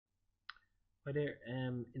Hi there,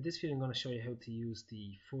 in this video I'm going to show you how to use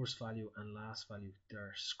the first value and last value.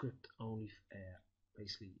 They're script only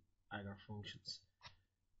basically agar functions.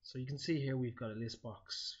 So you can see here we've got a list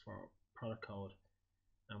box for product code,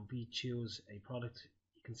 and we choose a product.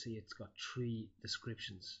 You can see it's got 3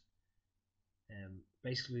 descriptions.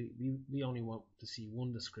 Basically we only want to see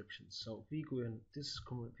one description. So if we go in, this is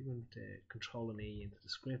coming, if we go into Control and E into the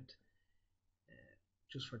script,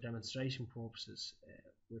 just for demonstration purposes,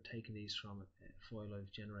 we're taking these from a file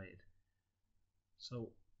I've generated.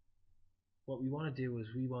 So what we want to do is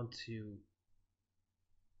we want to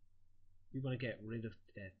get rid of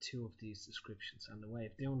 2 of these descriptions, and the way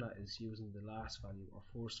of doing that is using the last value or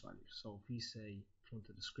first value. So if we say front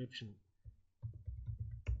of description,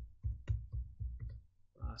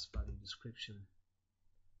 last value description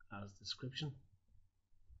as description,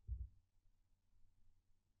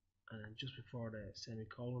 and then just before the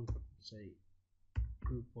semicolon say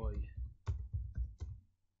group by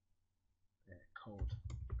code.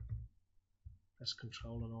 Press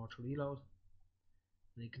Control and R to reload,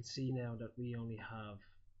 and you can see now that we only have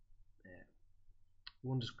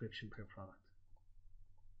one description per product.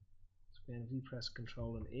 So then if we press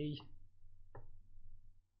Control and E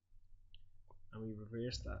and we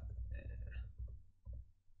reverse that,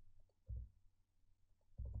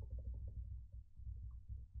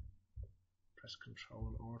 press Control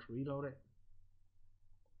and R to reload it,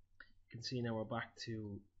 you can see now we're back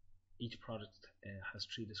to each product has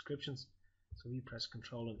 3 descriptions. So we press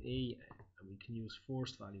Control and E and we can use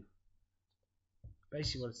first value.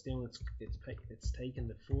 Basically what it's doing, it's taking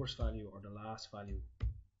the first value or the last value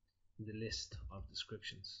in the list of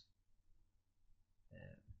descriptions,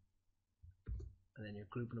 and then you're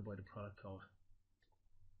grouping it by the product code.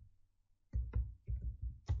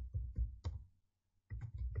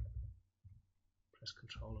 Press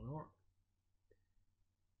Control and R,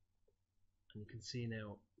 and you can see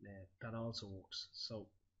now that also works. So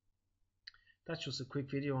that's just a quick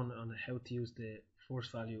video on how to use the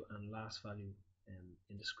first value and last value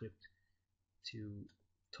in the script to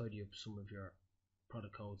tidy up some of your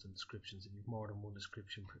product codes and descriptions if you have more than one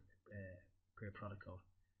description per product code.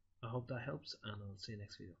 I hope that helps, and I'll see you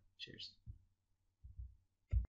next video. Cheers.